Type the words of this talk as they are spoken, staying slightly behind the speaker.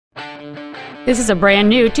This is a brand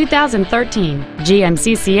new 2013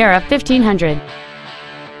 GMC Sierra 1500.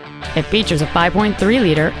 It features a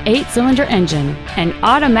 5.3-liter, 8-cylinder engine, an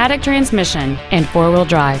automatic transmission, and 4-wheel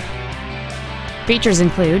drive. Features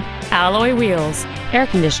include alloy wheels, air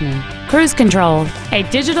conditioning, cruise control, a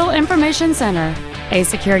digital information center, a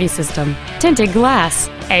security system, tinted glass,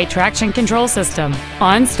 a traction control system,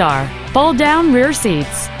 OnStar, fold-down rear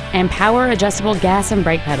seats, and power-adjustable gas and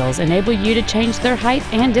brake pedals enable you to change their height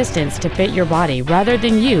and distance to fit your body rather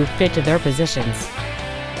than you fit to their positions.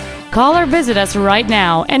 Call or visit us right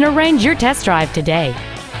now and arrange your test drive today.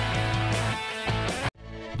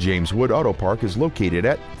 James Wood Auto Park is located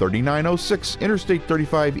at 3906 Interstate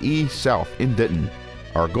 35E South in Denton.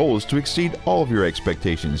 Our goal is to exceed all of your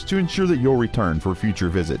expectations to ensure that you'll return for future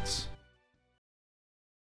visits.